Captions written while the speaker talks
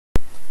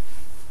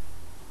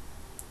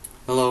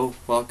Hello,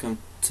 welcome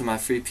to my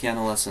free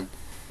piano lesson.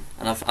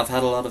 And I've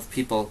had a lot of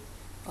people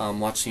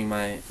watching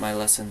my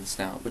lessons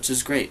now, which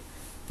is great,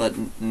 but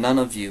none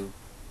of you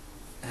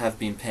have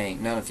been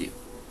paying, none of you.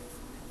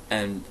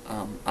 And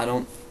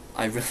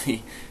I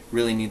really,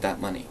 really need that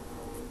money.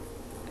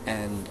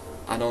 And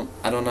I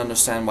don't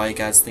understand why you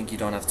guys think you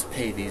don't have to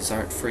pay. These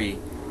aren't free,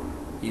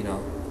 you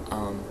know.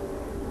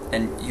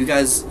 And you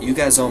guys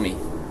owe me.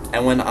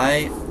 And when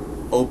I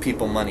owe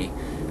people money,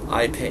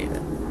 I pay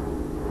them.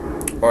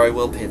 Or I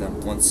will pay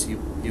them once you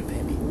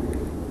pay me.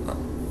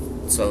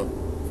 So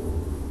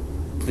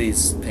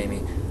please pay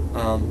me.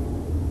 I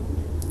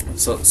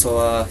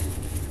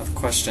have a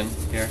question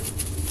here.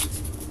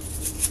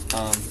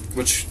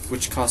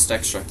 Which cost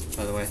extra,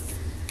 by the way.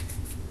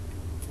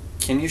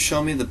 Can you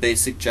show me the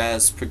basic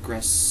jazz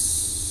progression?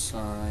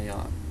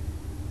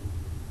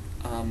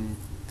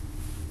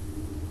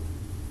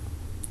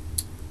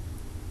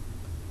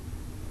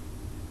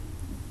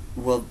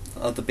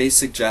 The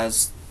basic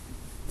jazz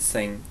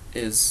thing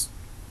is,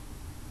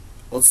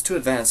 well, it's too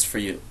advanced for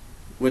you,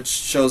 which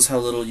shows how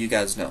little you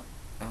guys know.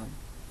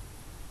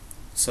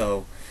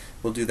 So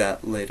we'll do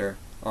that later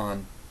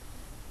on.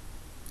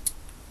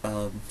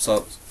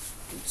 So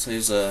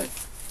here's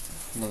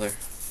another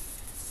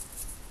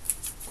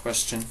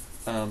question.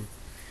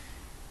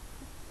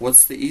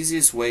 What's the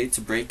easiest way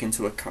to break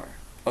into a car?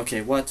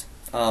 Okay, what?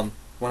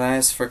 When I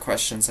ask for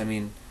questions, I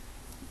mean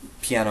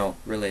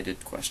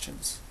piano-related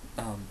questions.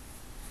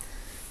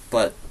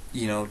 But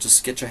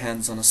just get your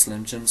hands on a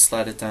Slim Jim,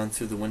 slide it down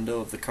through the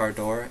window of the car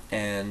door,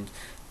 and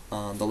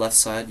on the left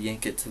side,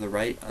 yank it to the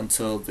right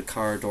until the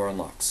car door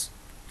unlocks.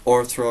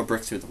 Or throw a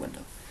brick through the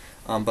window.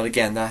 But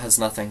again, that has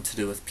nothing to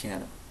do with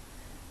piano.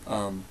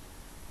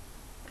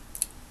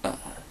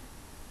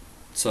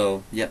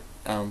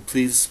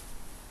 Please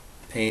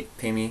pay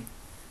me,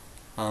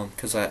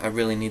 because I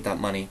really need that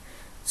money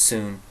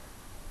soon,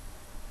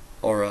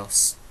 or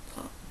else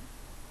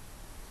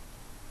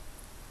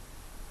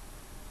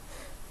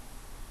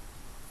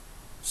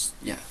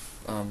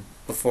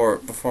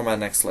before my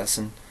next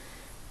lesson,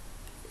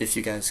 if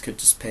you guys could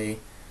just pay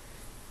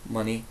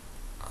money,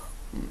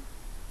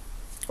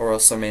 or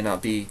else there may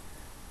not be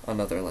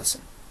another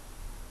lesson.